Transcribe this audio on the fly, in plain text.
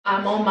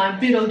I'm on my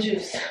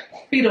Beetlejuice.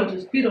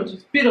 Beetlejuice,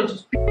 Beetlejuice,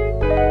 Beetlejuice.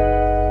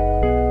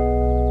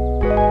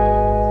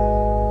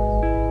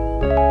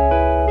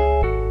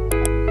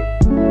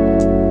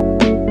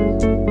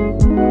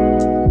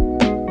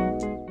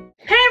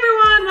 Hey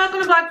everyone,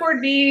 welcome to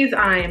Blkbored Bs.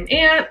 I'm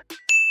Ant.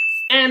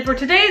 And for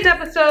today's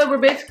episode, we're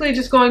basically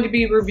just going to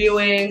be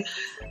reviewing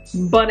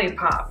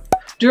BunnyPop.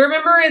 Do you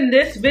remember in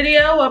this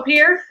video up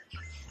here,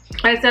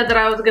 I said that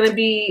I was going to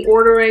be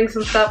ordering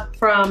some stuff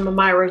from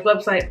Myra's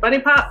website,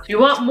 BunnyPop. If you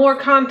want more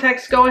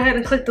context, go ahead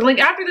and click the link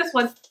after this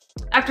one,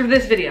 after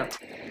this video.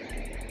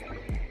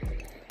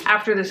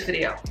 After this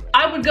video.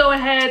 I would go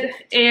ahead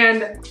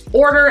and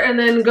order and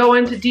then go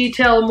into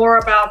detail more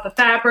about the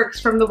fabrics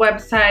from the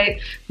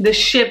website, the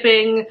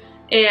shipping,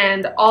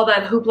 and all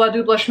that hoopla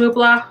doopla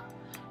schmoopla.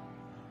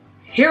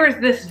 Here is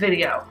this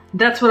video.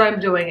 That's what I'm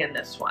doing in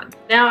this one.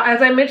 Now,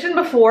 as I mentioned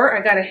before,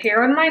 I got a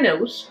hair on my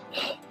nose.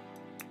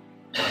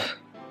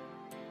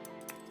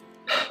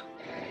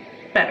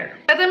 Better.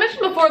 As I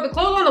mentioned before, the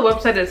clothes on the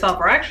website itself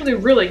are actually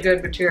really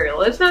good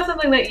material. It's not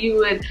something that you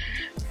would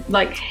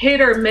like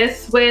hit or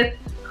miss with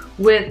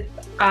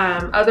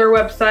other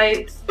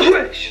websites.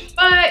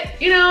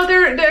 But you know,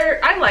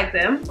 I like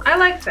them. I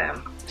like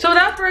them. So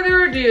without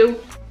further ado,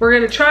 we're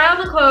gonna try on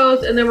the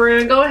clothes and then we're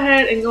gonna go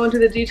ahead and go into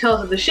the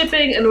details of the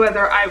shipping and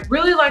whether I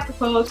really like the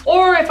clothes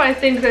or if I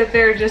think that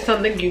they're just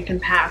something you can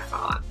pass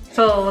on.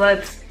 So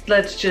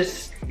let's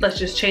just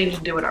change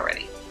and do it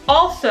already.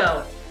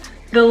 Also,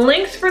 the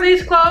links for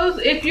these clothes,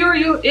 if you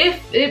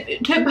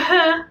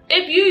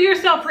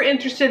yourself are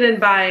interested in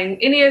buying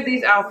any of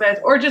these outfits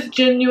or just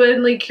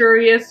genuinely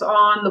curious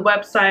on the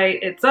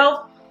website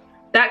itself,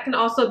 that can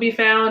also be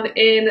found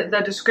in the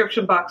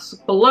description box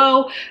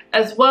below,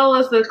 as well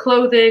as the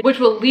clothing, which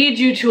will lead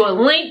you to a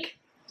link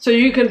so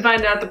you can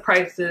find out the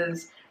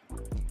prices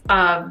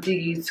of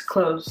these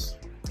clothes,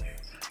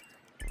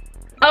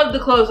 of the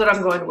clothes that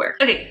I'm going to wear.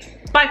 Okay,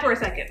 bye for a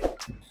second.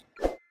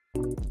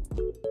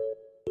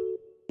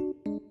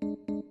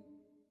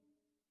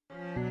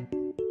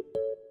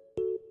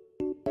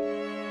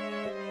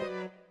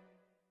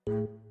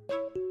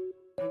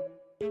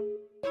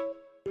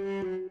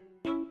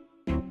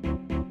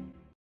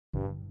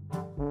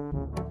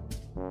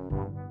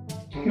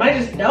 Am I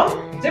just dumb?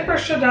 Zippers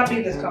should not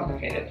be this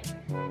complicated.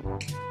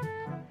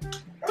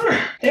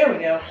 There we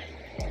go.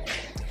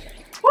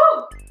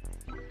 Woo!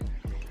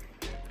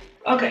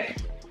 Okay.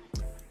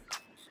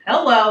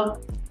 Hello.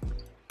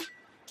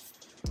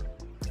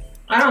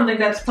 I don't think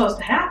that's supposed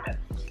to happen.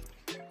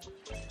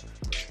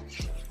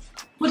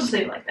 We'll just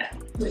leave it like that.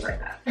 Leave it like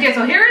that. Okay,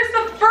 so here is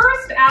the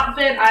first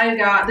outfit I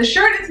got. The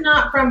shirt is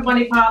not from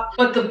BunnyPop,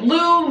 but the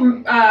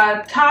blue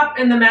top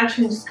and the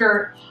matching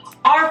skirt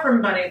are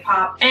from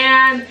BunnyPop.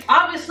 And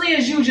obviously,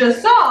 as you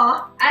just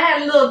saw, I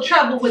had a little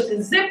trouble with the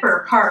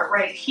zipper part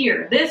right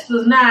here. This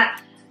was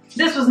not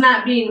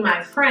being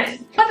my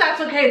friend. But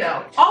that's okay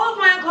though. All of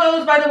my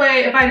clothes, by the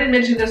way, if I didn't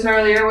mention this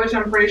earlier, which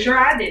I'm pretty sure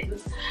I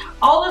didn't,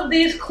 all of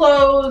these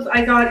clothes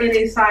I got in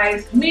a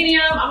size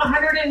medium. I'm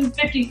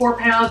 154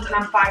 pounds and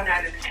I'm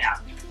 5'9½".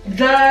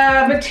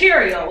 The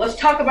material, let's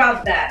talk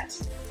about that.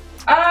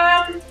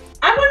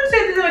 I wouldn't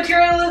say that the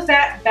material is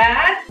that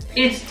bad.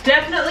 It's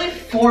definitely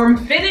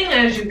form-fitting,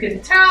 as you can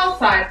tell.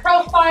 Side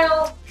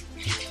profile.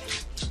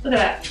 Look at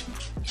that.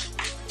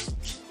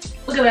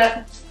 Look at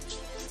that.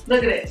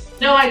 Look at it.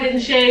 No, I didn't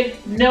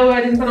shave. No,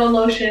 I didn't put on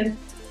lotion.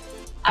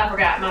 I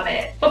forgot, my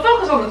bad. But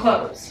focus on the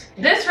clothes.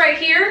 This right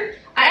here,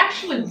 I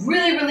actually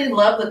really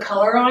love the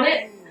color on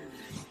it.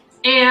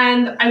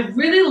 And I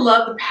really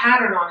love the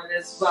pattern on it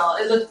as well.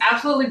 It looks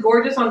absolutely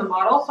gorgeous on the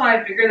model, so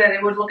I figured that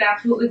it would look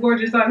absolutely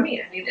gorgeous on me.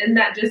 I mean, isn't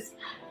that just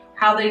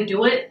how they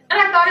do it? And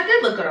I thought it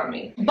did look good on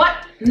me.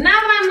 But now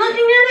that I'm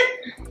looking at it,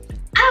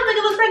 I don't think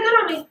it looks that good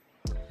on me.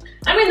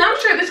 I mean, I'm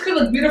sure this could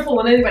look beautiful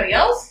on anybody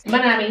else,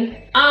 but I mean,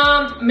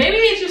 maybe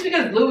it's just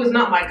because blue is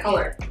not my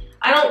color.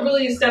 I don't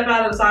really step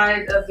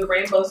outside of the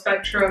rainbow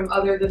spectrum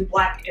other than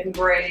black and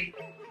gray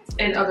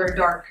and other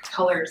dark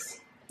colors.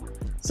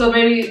 So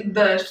maybe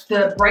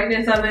the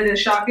brightness of it is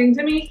shocking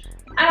to me.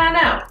 I don't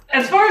know.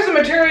 As far as the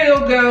material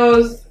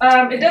goes,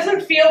 it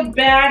doesn't feel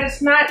bad.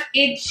 It's not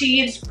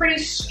itchy. It's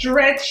pretty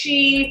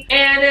stretchy.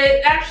 And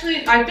it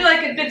actually, I feel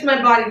like it fits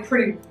my body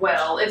pretty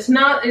well. It's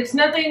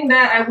nothing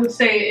that I would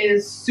say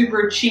is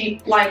super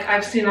cheap like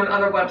I've seen on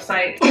other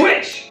websites,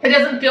 which it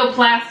doesn't feel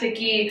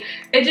plasticky.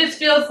 It just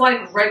feels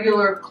like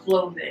regular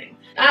clothing.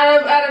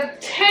 Out of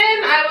 10,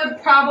 I would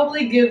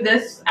probably give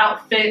this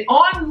outfit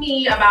on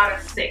me about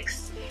a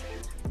 6.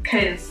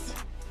 Cause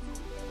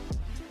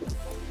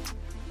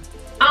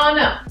I don't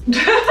know.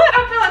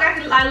 I feel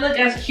like I look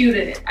as cute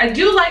in it. I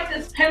do like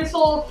this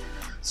pencil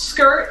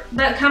skirt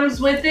that comes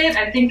with it.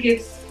 I think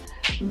it's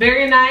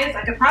very nice.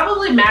 I could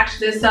probably match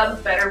this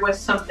up better with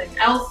something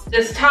else.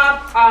 This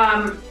top,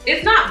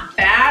 it's not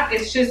bad.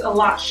 It's just a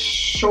lot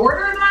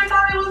shorter than I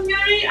thought it was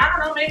gonna be. I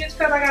don't know. Maybe it's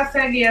because I got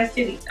saggy ass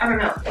titties. I don't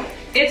know.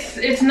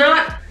 It's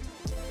not.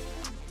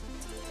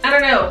 I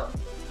don't know.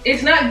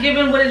 It's not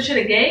giving what it should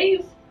have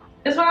gave.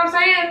 Is what I'm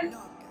saying.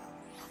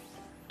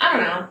 I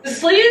don't know. The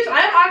sleeves,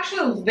 I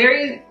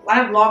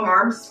have long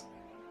arms.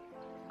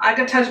 I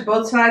could touch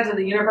both sides of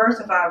the universe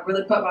if I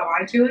really put my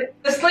mind to it.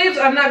 The sleeves,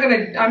 I'm not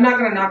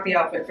gonna knock the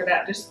outfit for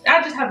that.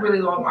 I just have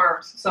really long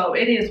arms, so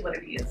it is what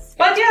it is.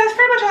 But yeah, that's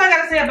pretty much all I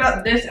gotta say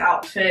about this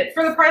outfit.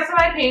 For the price that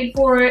I paid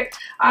for it,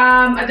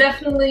 I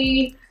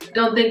definitely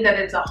don't think that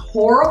it's a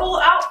horrible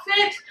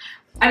outfit.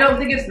 I don't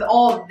think it's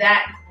all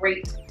that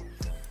great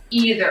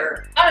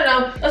either. I don't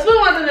know. Let's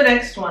move on to the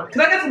next one,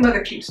 because I got some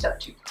other cute stuff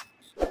too.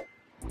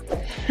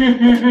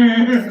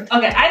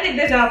 Okay, I think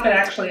this outfit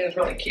actually is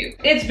really cute.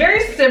 It's very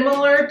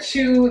similar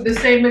to the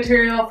same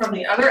material from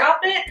the other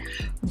outfit,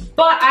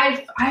 but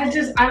I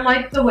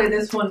like the way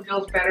this one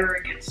feels better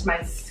against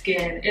my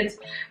skin. It's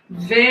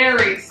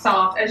very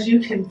soft, as you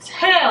can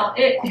tell.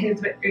 It is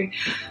very,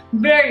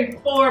 very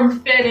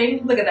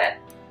form-fitting. Look at that.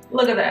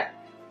 Look at that.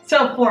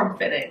 So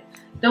form-fitting.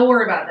 Don't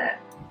worry about that.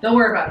 Don't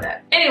worry about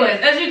that.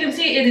 Anyways, as you can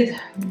see, it is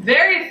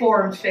very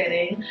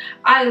form-fitting.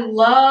 I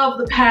love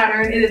the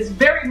pattern. It is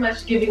very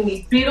much giving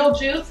me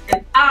Beetlejuice,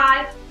 and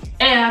I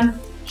am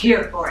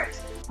here for it.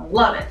 I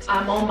love it.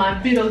 I'm on my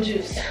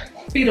Beetlejuice.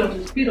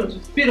 Beetlejuice,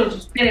 Beetlejuice,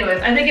 Beetlejuice.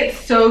 Anyways, I think it's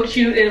so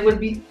cute. It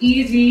would be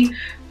easy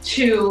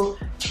to,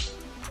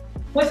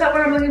 what's that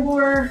word I'm looking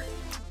for?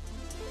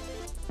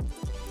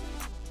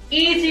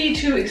 Easy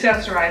to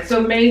accessorize.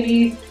 So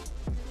maybe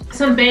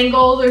some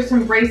bangles or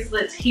some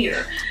bracelets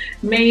here.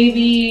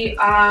 Maybe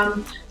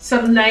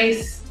some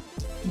nice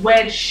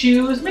wedge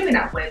shoes. Maybe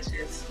not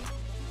wedges.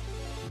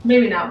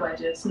 Maybe not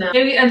wedges, no.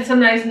 Maybe some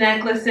nice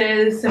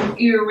necklaces, some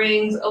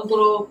earrings, a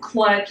little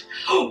clutch.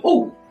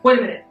 Oh, wait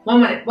a minute. 1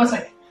 minute. 1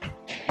 second.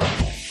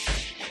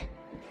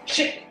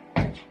 Shit.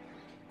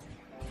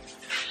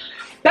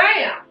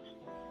 Bam!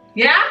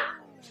 Yeah?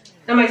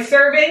 Am I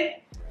serving?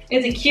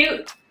 Is it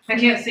cute? I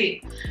can't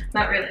see.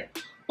 Not really.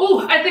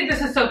 Oh, I think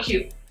this is so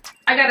cute.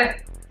 I gotta,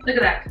 look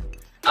at that.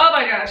 Oh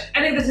my gosh,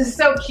 I think this is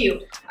so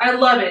cute. I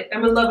love it.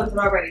 I'm in love with it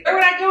already. Where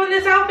would I go in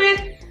this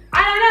outfit?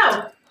 I don't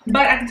know.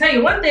 But I can tell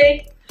you one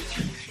thing.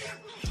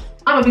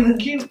 I'm gonna be looking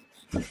cute.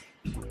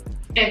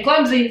 And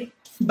clumsy,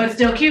 but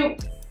still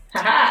cute.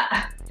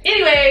 Haha.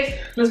 Anyways,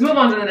 let's move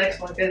on to the next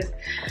one, because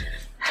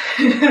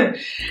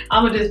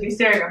I'm gonna just be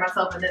staring at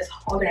myself in this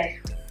all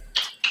day.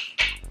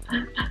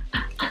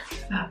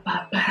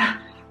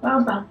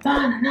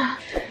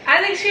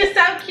 I think she's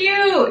so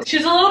cute.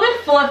 She's a little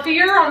bit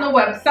fluffier on the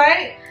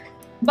website,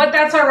 but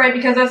that's all right,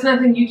 because that's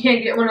nothing. You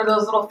can't get one of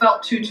those little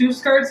felt tutu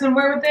skirts and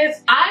wear with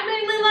this. I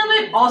mainly love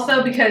it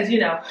also because, you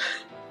know,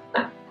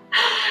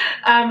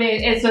 I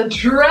mean, it's a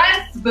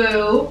dress,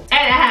 boo,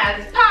 and it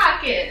has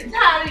pockets.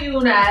 How do you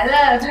not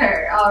love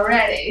her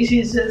already?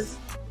 She's just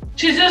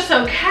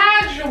so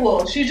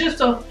casual. She's just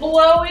so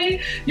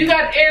flowy. You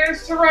got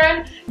errands to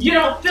run. You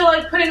don't feel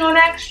like putting on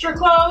extra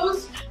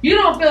clothes. You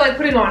don't feel like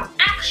putting on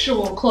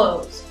actual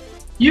clothes.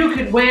 You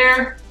could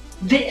wear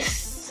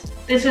this.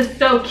 This is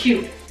so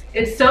cute.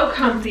 It's so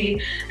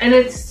comfy, and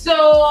it's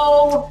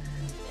so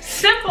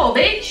simple,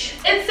 bitch.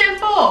 It's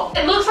simple.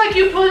 It looks like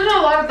you put in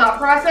a lot of thought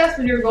process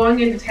when you're going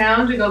into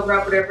town to go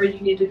grab whatever you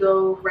need to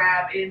go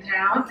grab in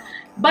town,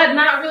 but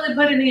not really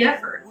put any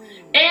effort.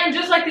 And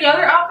just like the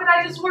other outfit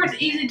I just wore, it's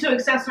easy to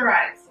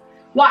accessorize.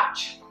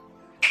 Watch.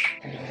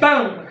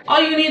 Boom.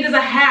 All you need is a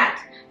hat.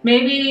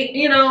 Maybe,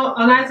 you know,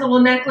 a nice little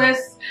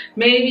necklace,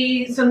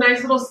 maybe some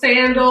nice little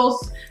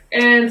sandals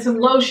and some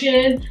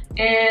lotion,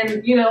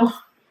 and, you know,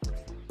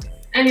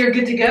 and you're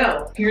good to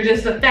go. You're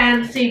just a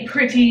fancy,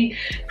 pretty.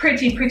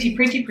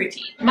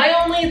 My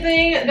only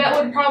thing that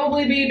would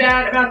probably be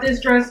bad about this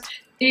dress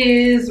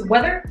is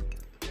weather.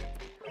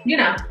 You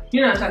know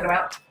what I'm talking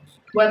about.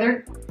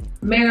 Weather.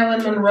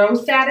 Marilyn Monroe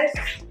status.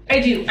 I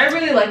do. I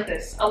really like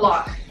this a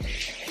lot.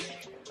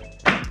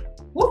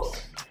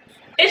 Whoops.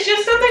 It's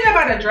just something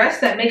about a dress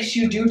that makes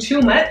you do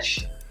too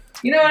much.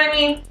 You know what I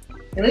mean?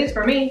 At least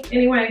for me,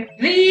 anyway.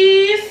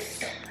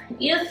 This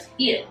is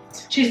it.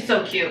 She's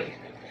so cute.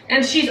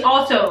 And she's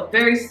also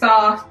very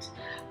soft,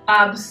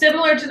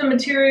 similar to the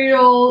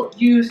material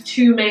used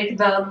to make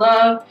the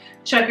Love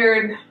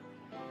checkered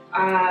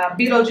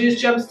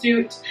Beetlejuice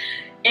jumpsuit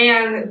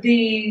and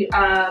the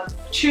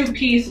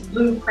two-piece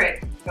blue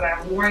print that I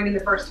was wearing in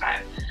the first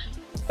time.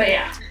 But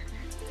yeah,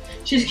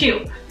 she's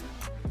cute.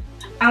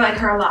 I like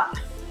her a lot.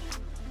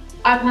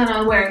 I plan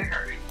on wearing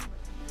her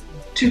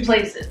to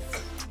places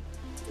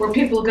where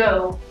people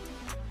go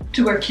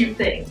to wear cute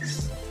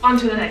things. On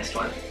to the next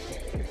one.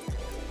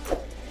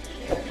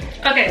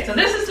 Okay, so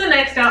this is the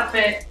next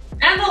outfit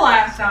and the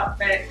last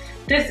outfit.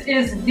 This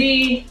is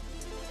the,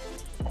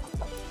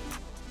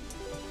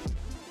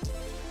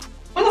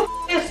 what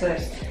the f is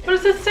this? What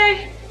does this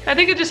say? I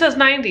think it just says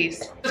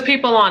 90s. There's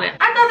people on it.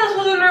 I thought this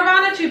was a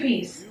Nirvana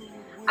two-piece.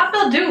 I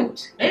feel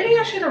duped. Maybe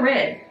I should have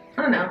read.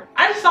 I don't know.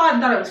 I just saw it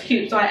and thought it was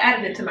cute, so I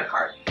added it to my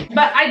cart.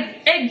 But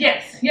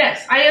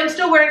yes, I am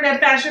still wearing that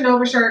Fashion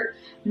Nova shirt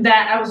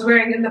that I was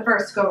wearing in the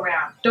first go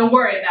round. Don't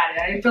worry about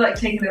it. I didn't feel like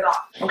taking it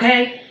off,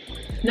 okay?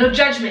 No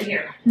judgment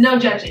here. No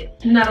judging.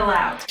 Not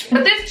allowed.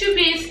 But this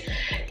two-piece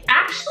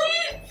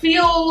actually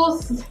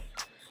feels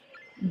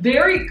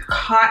very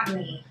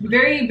cottony,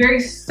 very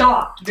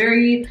soft,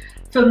 very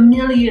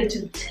familiar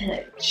to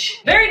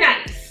touch. Very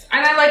nice.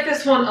 And I like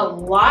this one a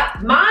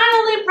lot. My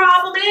only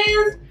problem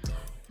is,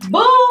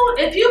 boo,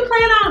 if you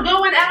plan on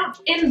going out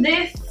in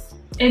this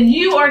and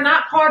you are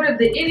not part of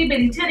the itty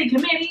bitty titty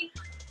committee,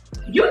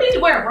 you need to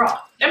wear a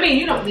bra. I mean,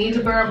 you don't need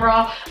to wear a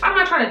bra. I'm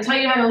not trying to tell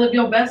you how to live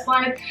your best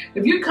life.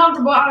 If you're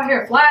comfortable out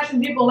here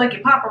flashing people like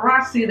your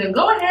paparazzi, then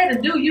go ahead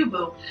and do you,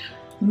 boo.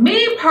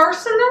 Me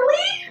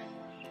personally,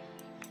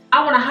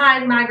 I want to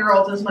hide my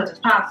girls as much as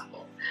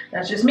possible.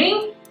 That's just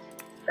me.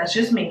 That's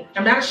just me.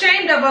 I'm not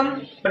ashamed of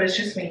them, but it's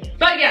just me.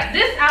 But yeah,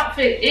 this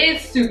outfit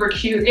is super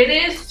cute. It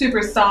is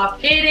super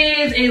soft. It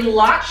is a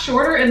lot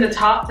shorter in the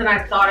top than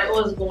I thought it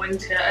was going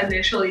to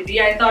initially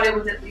be. I thought it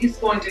was at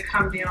least going to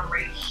come down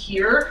right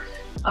here,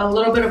 a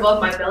little bit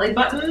above my belly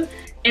button.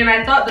 And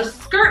I thought the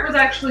skirt was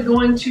actually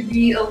going to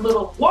be a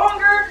little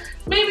longer,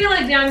 maybe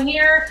like down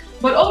here.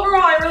 But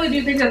overall, I really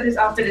do think that this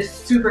outfit is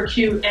super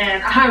cute,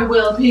 and I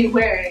will be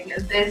wearing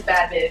this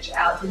bad bitch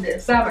out in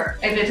this summer.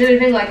 If it's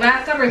anything like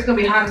last summer, it's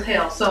gonna be hot as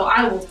hell, so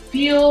I will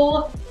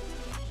feel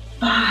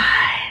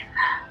fine.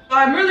 So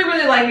I'm really,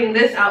 really liking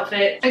this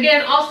outfit.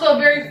 Again, also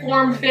very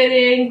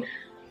form-fitting.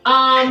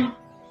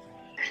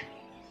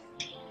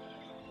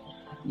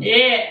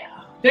 Yeah,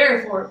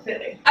 very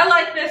form-fitting. I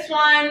like this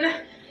one.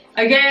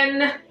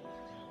 Again,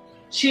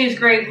 she is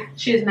great,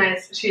 she is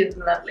nice, she is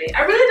lovely.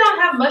 I really don't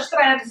have much that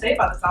I have to say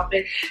about this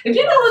outfit. If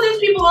you know who these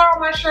people are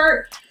on my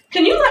shirt,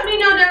 can you let me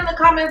know down in the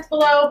comments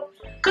below?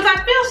 Because I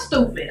feel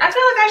stupid. I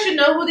feel like I should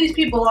know who these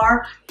people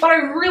are, but I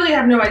really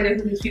have no idea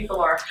who these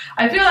people are.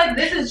 I feel like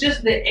this is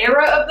just the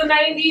era of the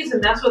 90s,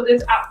 and that's what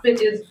this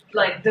outfit is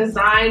like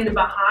designed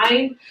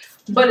behind.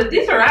 But if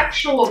these are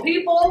actual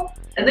people,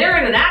 and they're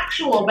in an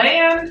actual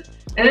band,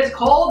 and it's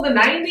called the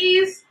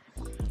 90s,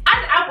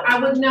 I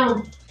wouldn't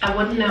know. I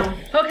wouldn't know.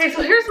 Okay,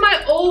 so here's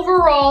my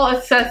overall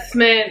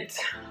assessment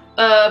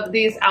of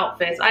these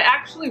outfits. I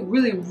actually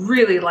really,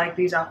 really like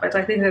these outfits.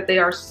 I think that they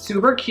are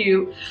super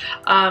cute,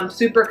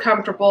 super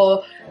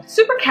comfortable,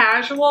 super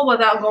casual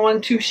without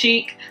going too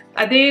chic.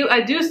 I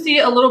do see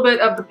a little bit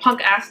of the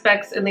punk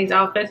aspects in these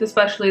outfits,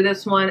 especially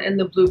this one and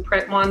the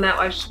blueprint one that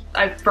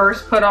I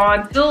first put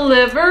on.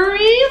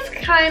 Delivery is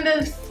kind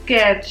of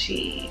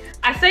sketchy.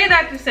 I say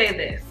that to say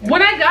this.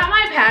 When I got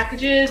my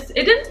packages,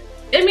 it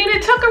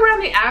took around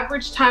the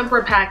average time for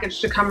a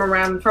package to come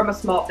around from a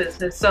small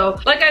business. So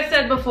like I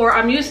said before,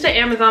 I'm used to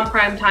Amazon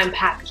Prime Time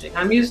packaging.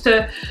 I'm used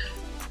to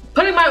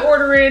putting my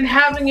order in,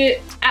 having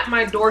it at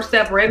my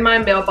doorstep or in my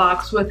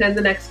mailbox within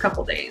the next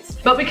couple days.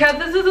 But because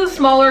this is a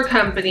smaller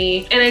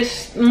company and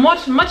it's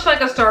much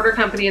like a starter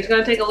company, it's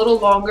gonna take a little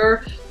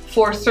longer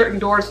for certain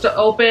doors to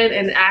open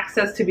and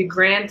access to be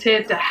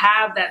granted to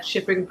have that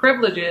shipping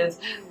privileges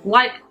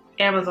like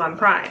Amazon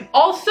Prime.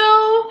 Also,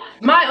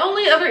 my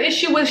only other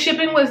issue with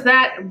shipping was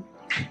that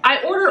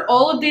I ordered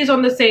all of these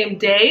on the same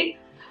day,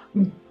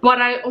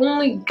 but I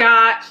only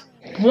got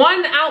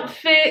one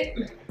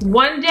outfit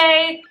one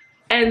day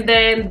and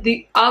then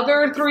the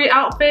other 3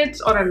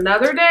 outfits on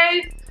another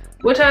day,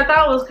 which I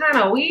thought was kind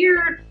of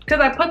weird because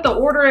I put the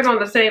order in on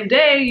the same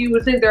day. You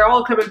would think they're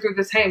all coming through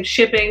the same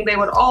shipping. They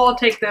would all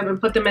take them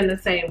and put them in the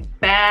same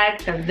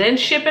bag and then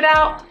ship it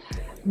out.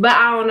 But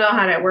I don't know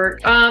how that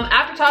worked.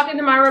 After talking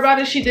to Myra about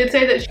it, she did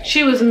say that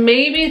she was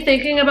maybe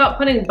thinking about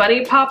putting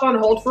BunnyPop on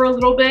hold for a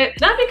little bit.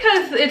 Not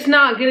because it's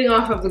not getting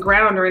off of the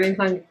ground or anything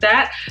like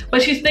that,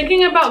 but she's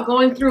thinking about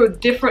going through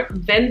different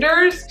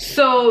vendors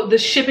so the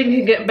shipping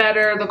can get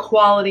better, the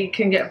quality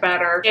can get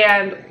better,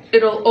 and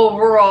it'll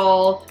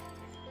overall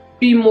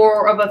be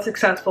more of a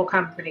successful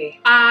company.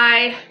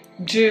 I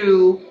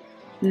do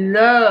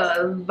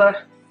love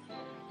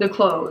the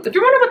clothes. If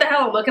you're wondering what the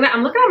hell I'm looking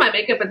at my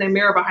makeup in the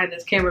mirror behind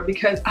this camera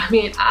because I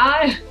mean,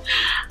 I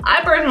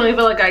personally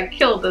feel like I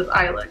killed this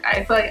eye look.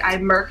 I feel like I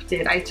murked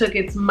it. I took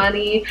its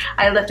money.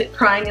 I left it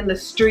crying in the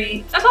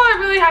street. That's all I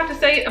really have to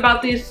say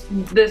about this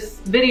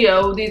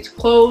video, these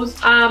clothes.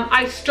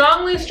 I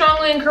strongly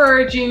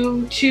encourage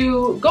you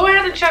to go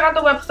ahead and check out the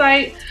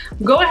website.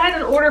 Go ahead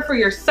and order for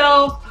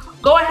yourself.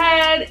 Go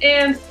ahead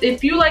and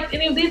if you like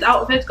any of these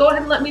outfits, go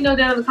ahead and let me know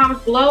down in the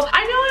comments below.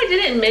 I know I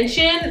didn't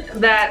mention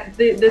that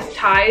this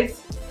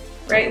ties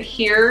right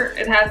here.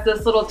 It has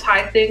this little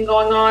tie thing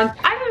going on.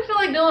 I didn't feel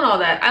like doing all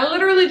that. I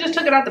literally just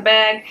took it out the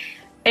bag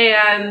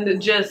and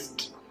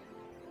just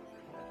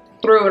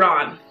threw it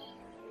on.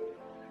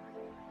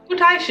 Who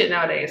ties shit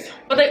nowadays?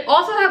 But they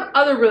also have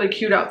other really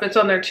cute outfits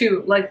on there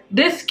too. Like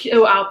this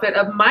cute outfit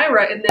of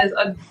Myra in this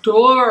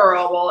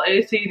adorable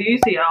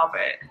AC/DC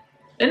outfit.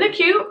 Isn't it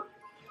cute?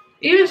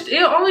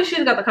 Only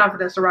she's got the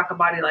confidence to rock a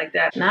body like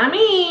that. Not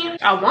me.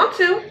 I want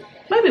to.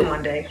 Maybe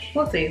one day.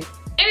 We'll see.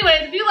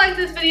 Anyways, if you like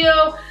this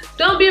video,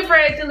 don't be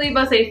afraid to leave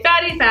us a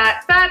fatty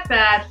fat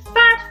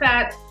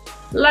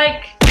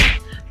like.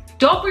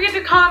 Don't forget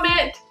to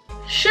comment,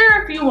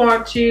 share if you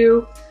want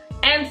to,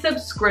 and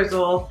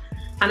subscrizzle.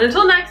 And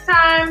until next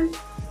time,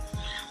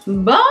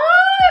 bye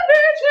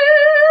bitches!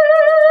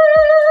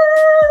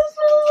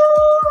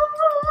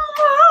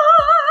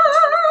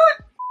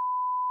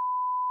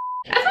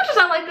 As much as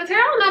I like this hair,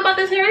 I don't know about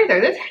this hair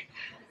either.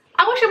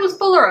 I wish it was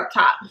fuller up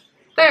top.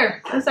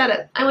 There, I said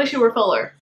it. I wish wish you were fuller.